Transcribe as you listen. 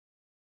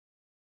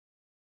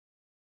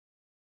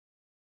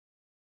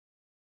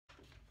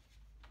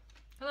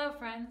Hello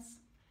friends,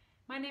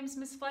 my name is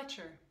Miss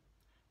Fletcher.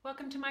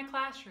 Welcome to my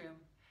classroom,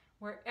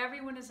 where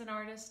everyone is an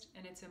artist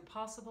and it's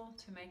impossible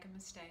to make a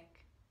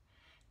mistake.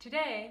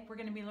 Today we're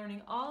going to be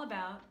learning all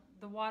about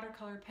the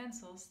watercolor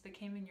pencils that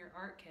came in your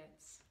art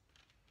kits.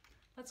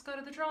 Let's go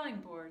to the drawing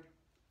board.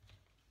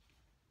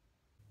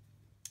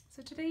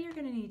 So today you're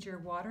going to need your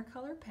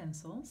watercolor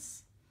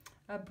pencils,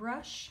 a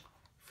brush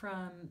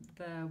from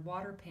the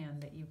water pan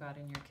that you got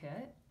in your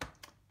kit,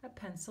 a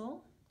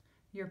pencil,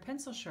 your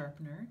pencil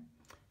sharpener,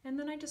 and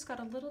then I just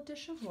got a little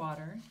dish of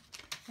water.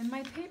 And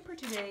my paper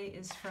today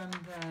is from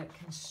the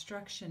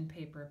construction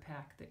paper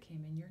pack that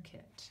came in your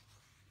kit.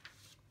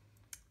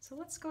 So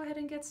let's go ahead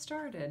and get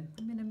started.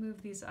 I'm going to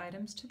move these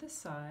items to the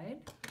side.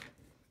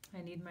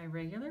 I need my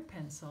regular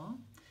pencil.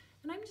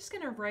 And I'm just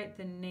going to write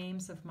the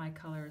names of my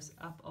colors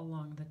up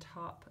along the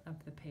top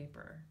of the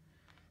paper.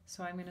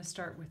 So I'm going to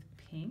start with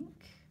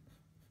pink.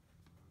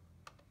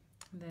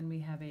 And then we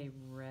have a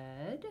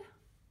red.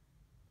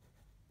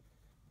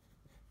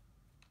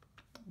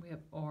 We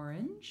have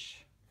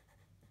orange,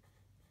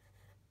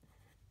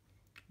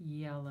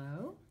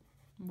 yellow.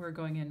 We're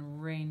going in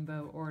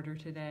rainbow order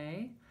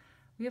today.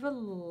 We have a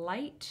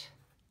light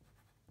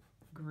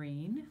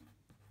green,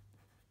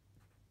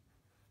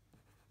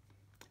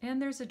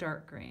 and there's a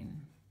dark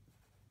green.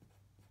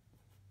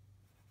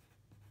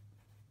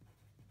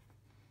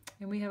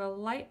 And we have a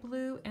light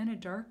blue and a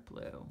dark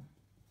blue.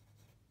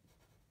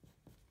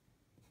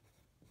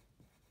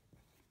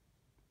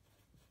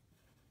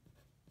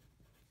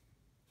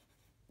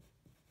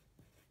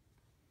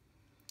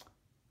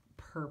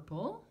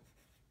 Purple.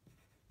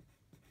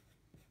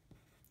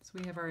 So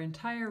we have our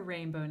entire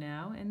rainbow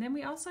now, and then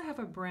we also have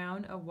a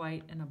brown, a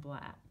white, and a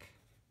black.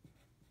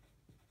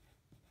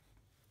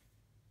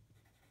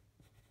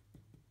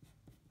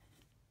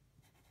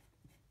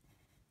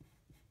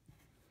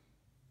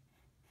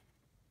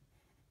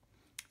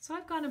 So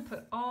I've gone and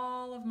put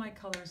all of my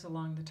colors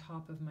along the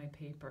top of my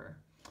paper.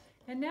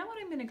 And now what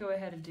I'm going to go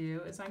ahead and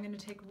do is I'm going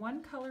to take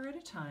one color at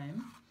a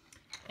time,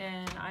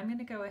 and I'm going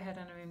to go ahead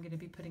and I'm going to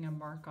be putting a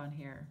mark on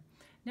here.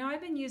 Now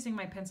I've been using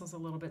my pencils a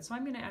little bit, so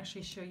I'm going to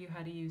actually show you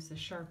how to use the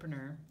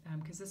sharpener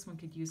because this one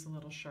could use a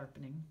little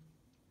sharpening.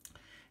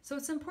 So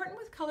it's important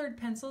with colored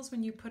pencils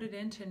when you put it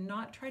in to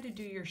not try to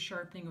do your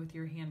sharpening with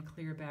your hand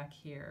clear back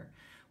here.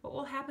 What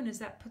will happen is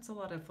that puts a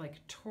lot of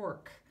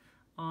torque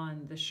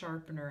on the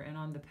sharpener and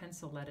on the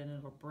pencil lead, and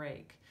it'll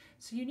break.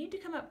 So you need to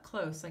come up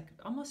close, like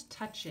almost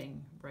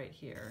touching right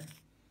here.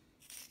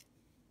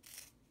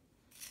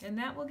 And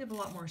that will give a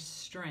lot more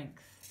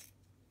strength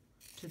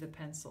to the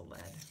pencil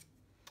lead.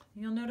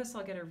 You'll notice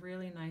I'll get a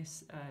really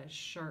nice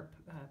sharp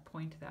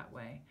point that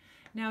way.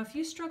 Now if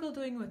you struggle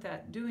doing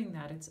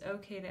that, it's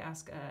okay to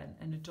ask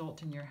an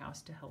adult in your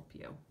house to help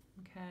you.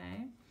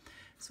 Okay?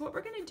 So what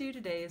we're going to do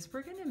today is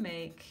we're going to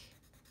make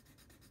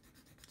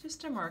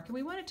just a mark, and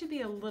we want it to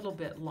be a little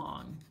bit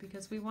long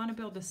because we want to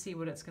be able to see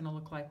what it's going to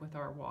look like with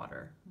our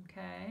water.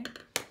 Okay?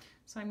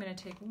 So I'm going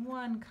to take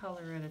one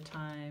color at a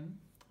time.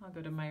 I'll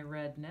go to my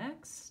red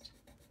next.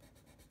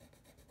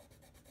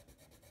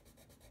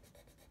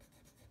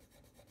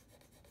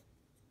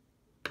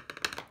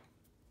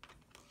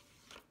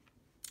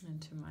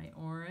 Into my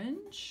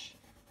orange.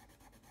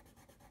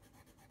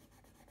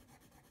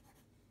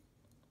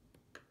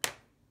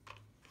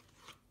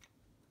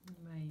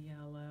 My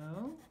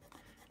yellow.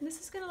 And this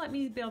is going to let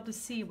me be able to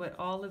see what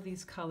all of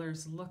these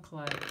colors look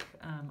like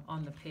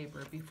on the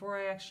paper before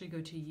I actually go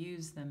to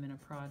use them in a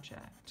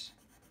project.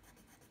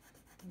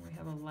 And we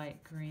have a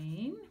light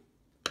green.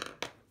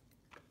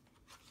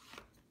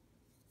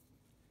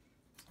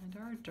 And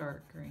our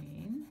dark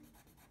green.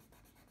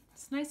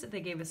 It's nice that they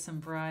gave us some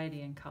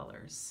variety in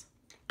colors.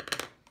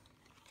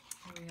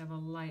 We have a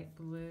light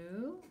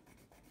blue.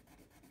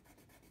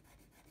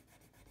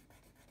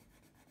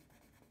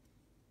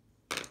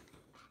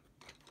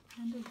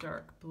 And a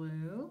dark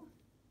blue.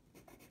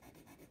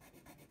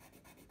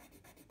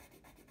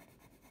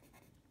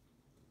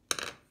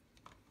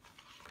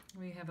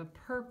 We have a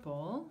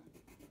purple.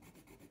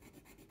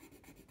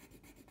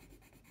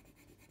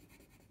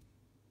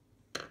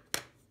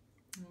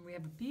 And we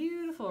have a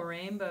beautiful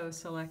rainbow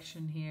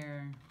selection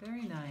here.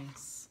 Very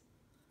nice.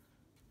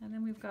 And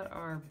then we've got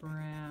our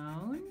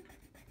brown.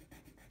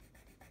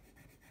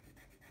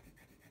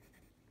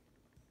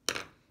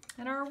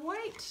 And our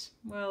white.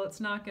 Well, it's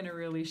not going to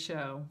really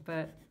show,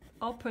 but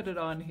I'll put it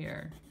on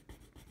here.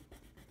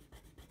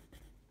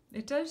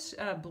 It does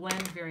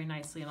blend very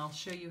nicely, and I'll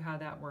show you how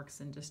that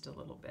works in just a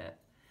little bit.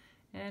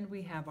 And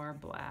we have our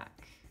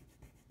black.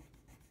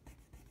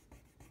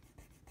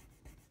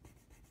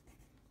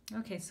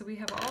 Okay, so we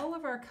have all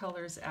of our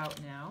colors out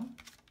now.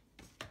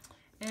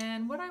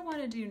 And what I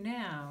want to do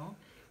now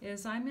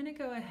is I'm going to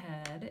go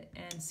ahead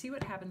and see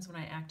what happens when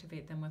I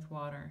activate them with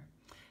water.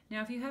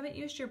 Now if you haven't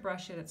used your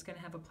brush yet, it's going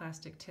to have a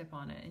plastic tip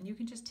on it, and you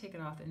can just take it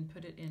off and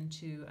put it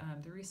into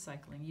the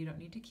recycling. You don't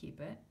need to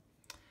keep it.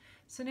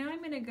 So now I'm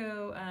going to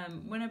go,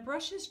 when a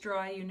brush is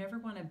dry, you never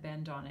want to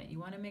bend on it. You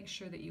want to make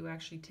sure that you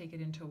actually take it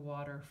into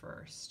water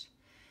first.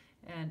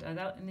 And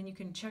then you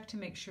can check to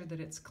make sure that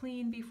it's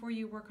clean before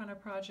you work on a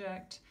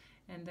project.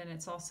 and then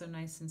it's also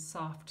nice and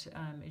soft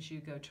as you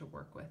go to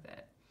work with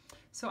it.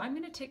 So I'm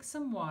going to take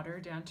some water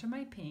down to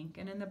my pink,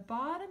 and in the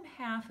bottom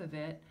half of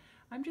it,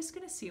 I'm just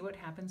going to see what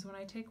happens when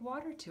I take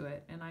water to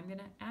it, and I'm going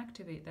to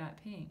activate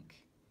that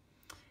pink.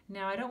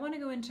 Now I don't want to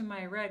go into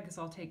my red because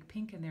I'll take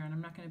pink in there and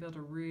I'm not going to be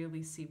able to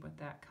really see what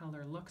that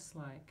color looks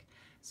like.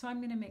 So I'm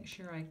going to make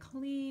sure I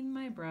clean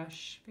my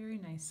brush very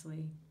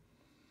nicely.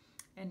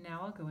 And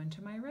now I'll go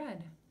into my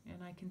red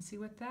and I can see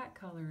what that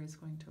color is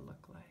going to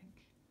look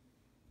like.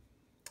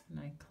 And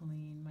I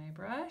clean my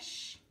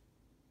brush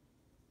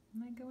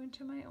and I go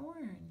into my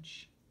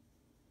orange.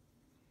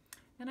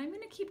 And I'm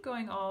going to keep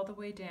going all the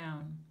way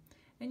down.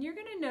 And you're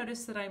going to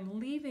notice that I'm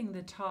leaving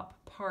the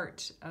top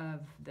part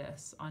of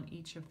this on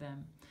each of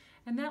them.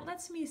 And that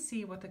lets me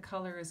see what the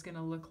color is going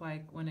to look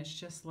like when it's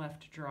just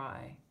left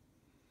dry.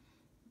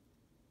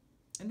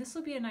 And this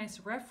will be a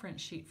nice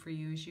reference sheet for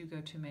you as you go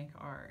to make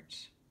art.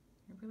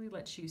 It really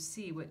lets you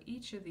see what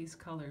each of these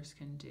colors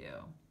can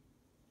do.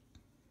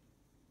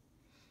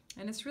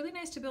 And it's really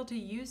nice to be able to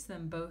use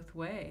them both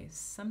ways.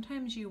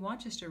 Sometimes you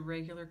want just a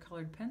regular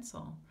colored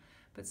pencil,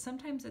 but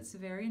sometimes it's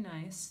very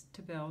nice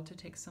to be able to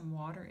take some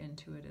water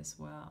into it as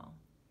well.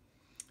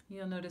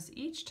 You'll notice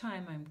each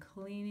time I'm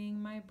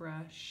cleaning my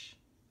brush.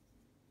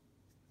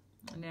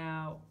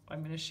 Now I'm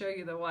going to show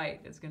you the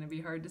white. It's going to be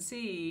hard to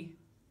see.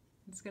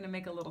 It's going to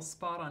make a little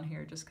spot on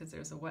here just because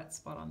there's a wet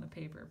spot on the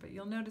paper, but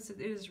you'll notice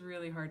it is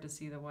really hard to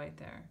see the white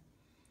there.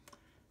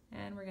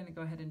 And we're going to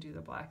go ahead and do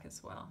the black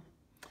as well.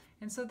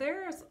 And so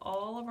there's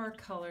all of our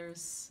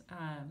colors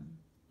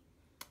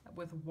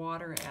with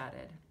water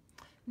added.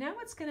 Now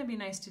what's going to be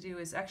nice to do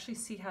is actually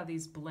see how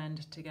these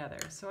blend together.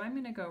 So I'm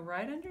going to go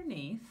right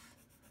underneath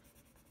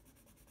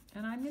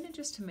and I'm going to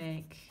just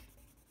make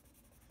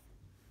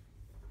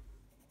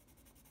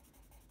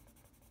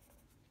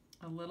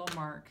a little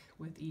mark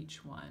with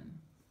each one.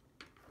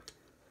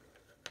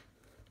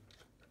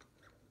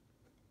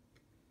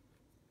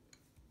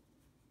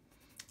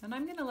 And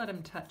I'm going to let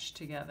them touch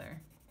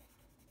together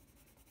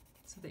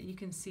so that you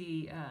can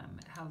see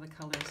how the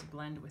colors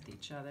blend with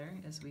each other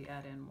as we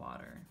add in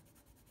water.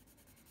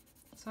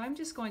 So I'm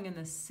just going in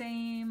the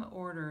same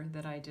order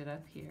that I did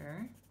up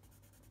here.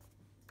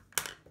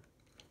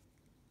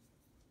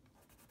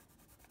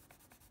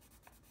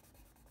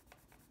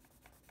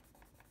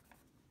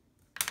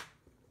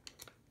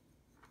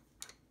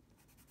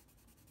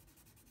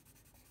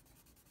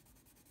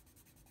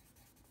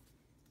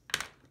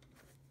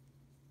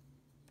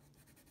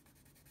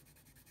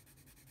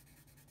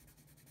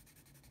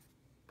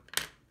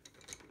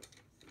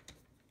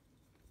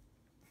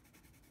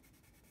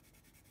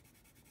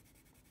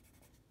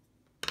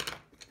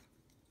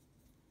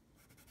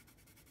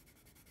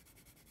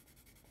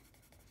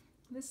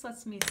 This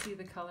lets me see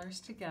the colors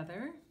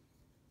together.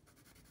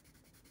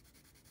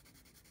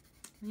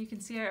 And you can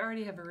see I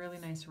already have a really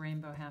nice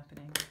rainbow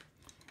happening.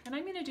 And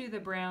I'm going to do the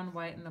brown,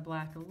 white, and the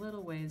black a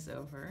little ways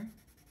over.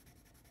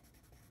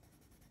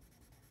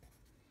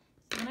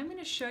 And I'm going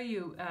to show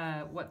you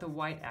what the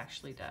white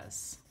actually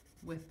does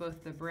with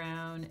both the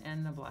brown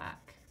and the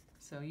black.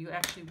 So you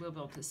actually will be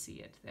able to see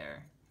it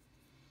there.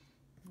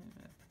 I'm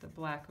going to put the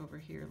black over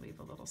here, leave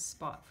a little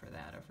spot for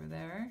that over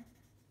there.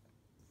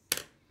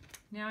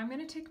 Now I'm going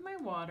to take my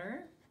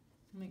water,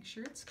 make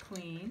sure it's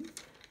clean,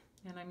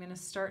 and I'm going to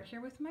start here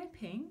with my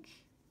pink,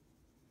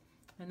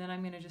 and then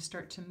I'm going to just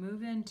start to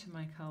move into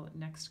my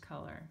next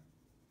color.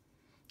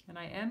 And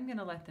I am going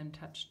to let them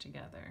touch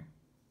together.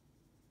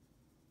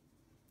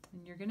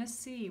 And you're going to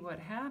see what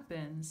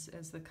happens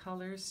as the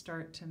colors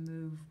start to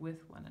move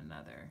with one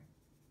another.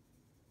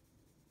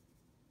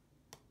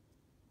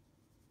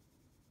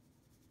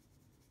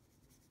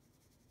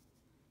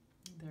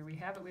 There we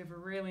have it. We have a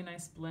really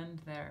nice blend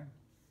there.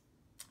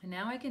 And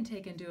now I can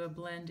take and do a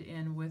blend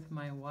in with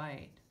my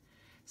white.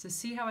 So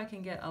see how I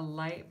can get a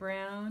light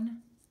brown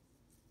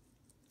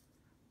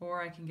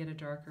or I can get a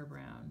darker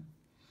brown.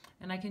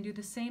 And I can do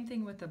the same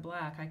thing with the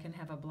black. I can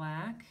have a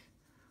black,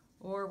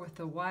 or with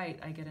the white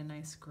I get a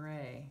nice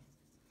gray.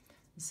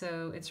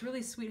 So it's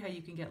really sweet how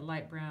you can get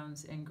light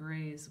browns and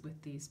grays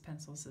with these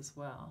pencils as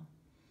well.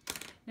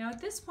 Now at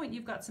this point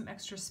you've got some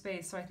extra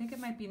space, so I think it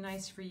might be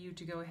nice for you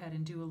to go ahead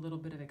and do a little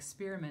bit of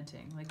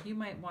experimenting. Like you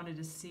might want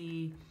to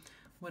see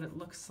what it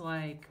looks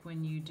like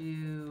when you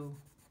do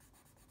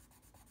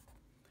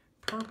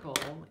purple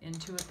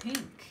into a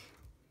pink.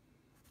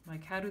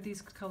 Like how do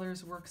these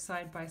colors work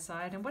side by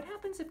side? And what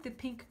happens if the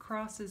pink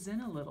crosses in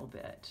a little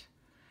bit?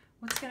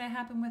 What's going to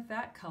happen with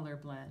that color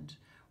blend?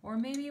 Or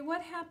maybe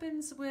what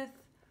happens with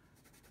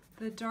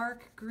the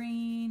dark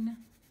green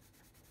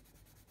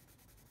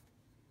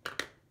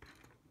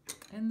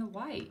and the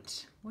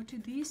white? What do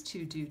these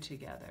two do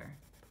together?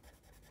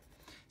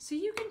 So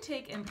you can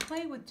take and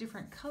play with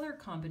different color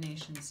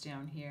combinations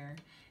down here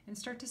and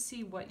start to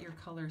see what your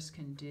colors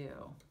can do.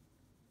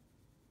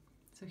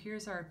 So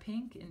here's our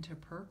pink into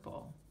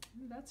purple.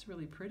 Ooh, that's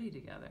really pretty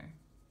together.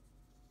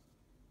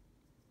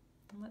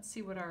 And let's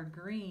see what our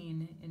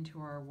green into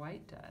our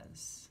white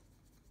does.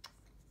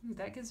 Ooh,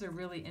 that gives a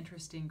really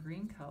interesting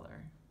green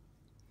color.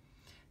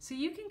 So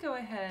you can go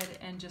ahead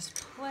and just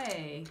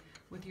play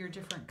with your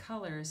different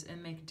colors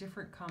and make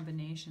different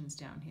combinations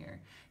down here.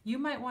 You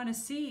might want to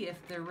see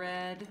if the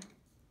red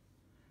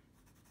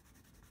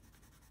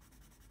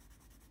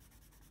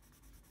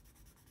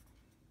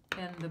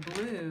and the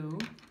blue,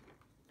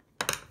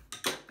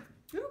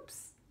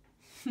 oops,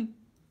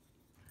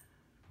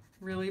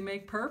 really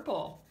make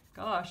purple.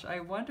 Gosh,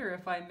 I wonder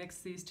if I mix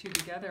these two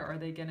together, are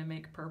they going to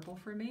make purple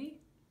for me?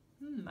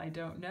 I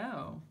don't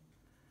know.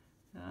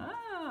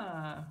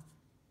 Ah,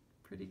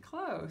 pretty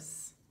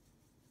close.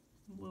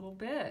 A little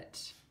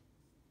bit.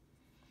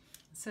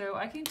 So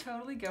I can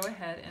totally go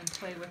ahead and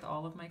play with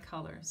all of my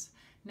colors.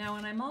 Now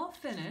when I'm all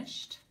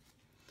finished,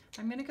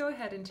 I'm going to go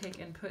ahead and take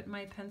and put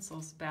my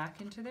pencils back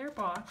into their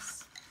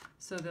box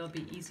so they'll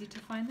be easy to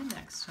find the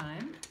next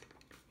time.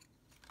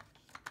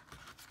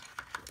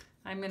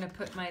 I'm going to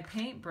put my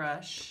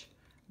paintbrush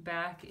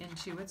back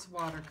into its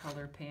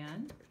watercolor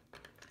pan,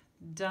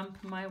 dump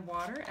my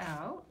water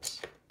out,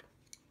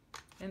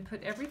 and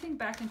put everything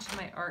back into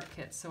my art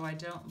kit so I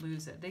don't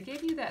lose it. They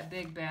gave you that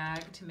big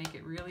bag to make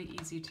it really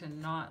easy to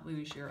not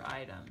lose your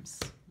items.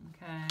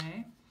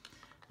 Okay,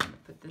 I'm going to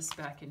put this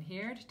back in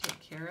here to take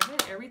care of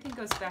it. Everything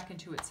goes back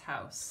into its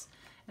house.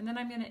 And then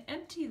I'm going to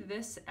empty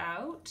this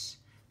out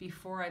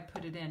before I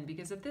put it in,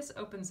 because if this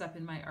opens up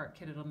in my art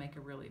kit, it'll make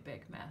a really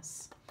big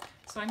mess.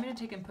 So I'm going to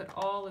take and put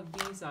all of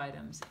these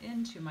items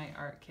into my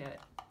art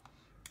kit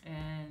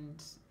and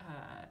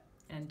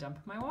dump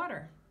my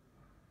water.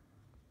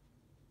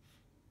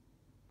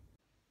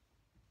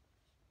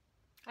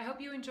 I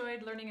hope you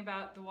enjoyed learning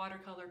about the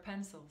watercolor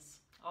pencils.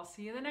 I'll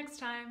see you the next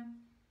time.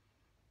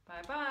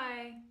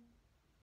 Bye-bye.